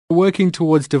Working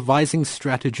towards devising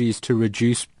strategies to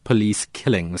reduce police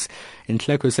killings.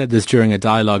 Nhleko said this during a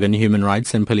dialogue on human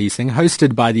rights and policing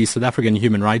hosted by the South African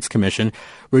Human Rights Commission.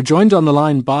 We're joined on the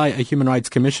line by a human rights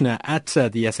commissioner at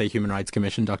the SA Human Rights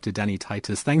Commission, Dr. Danny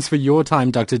Titus. Thanks for your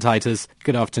time, Dr. Titus.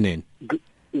 Good afternoon.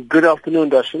 Good afternoon,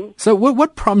 Dhashen. So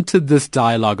what prompted this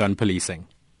dialogue on policing?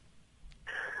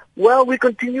 Well, we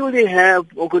continuously have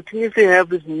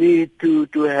this need to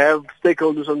have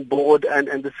stakeholders on board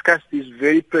and discuss these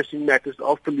very pressing matters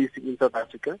of policing in South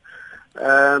Africa.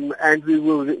 And we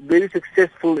were very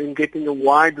successful in getting a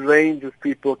wide range of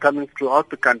people coming throughout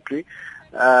the country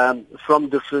from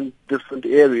different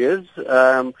areas.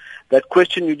 That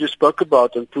question you just spoke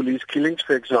about on police killings,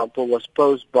 for example, was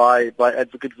posed by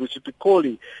Advocate Vusi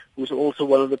Pikoli, who's also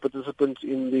one of the participants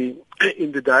in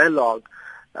the dialogue.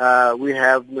 We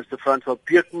have Mr. Francois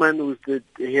Peukman, who is the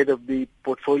head of the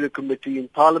Portfolio Committee in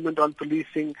Parliament on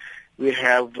Policing. We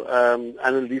have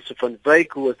Annalise van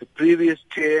Wyk, who was the previous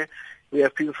chair. We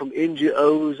have people from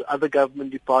NGOs, other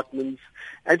government departments.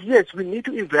 And yes, we need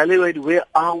to evaluate where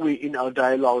are we in our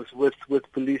dialogues with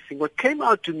policing. What came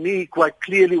out to me quite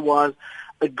clearly was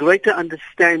a greater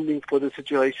understanding for the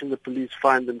situation the police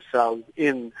find themselves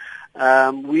in.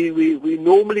 We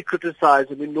normally criticize,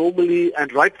 and we normally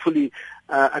and rightfully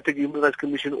at the Human Rights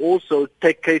Commission also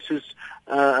take cases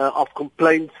of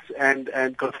complaints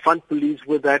and confront police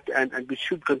with that, and we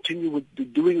should continue with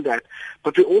doing that.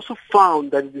 But we also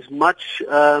found that it is much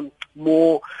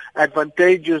more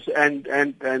advantageous and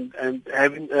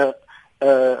having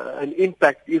an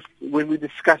impact when we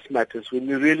discuss matters, when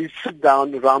we really sit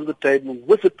down around the table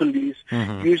with the police,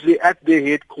 usually at their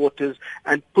headquarters,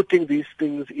 and putting these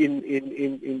things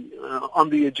on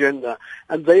the agenda.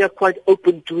 And they are quite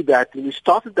open to that. And we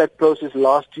started that process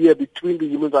last year between the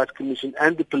Human Rights Commission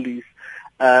and the police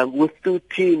with two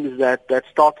teams that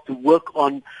started to work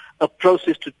on a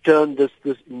process to turn this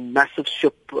massive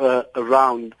ship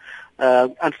around.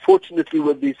 Unfortunately,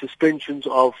 with the suspensions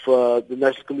of the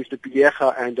National Commissioner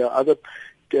Piega and other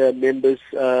members,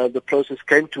 the process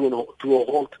came to a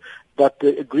halt. But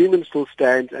the agreement still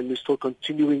stands, and we're still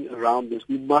continuing around this.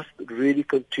 We must really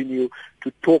continue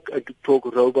to talk and to talk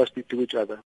robustly to each other.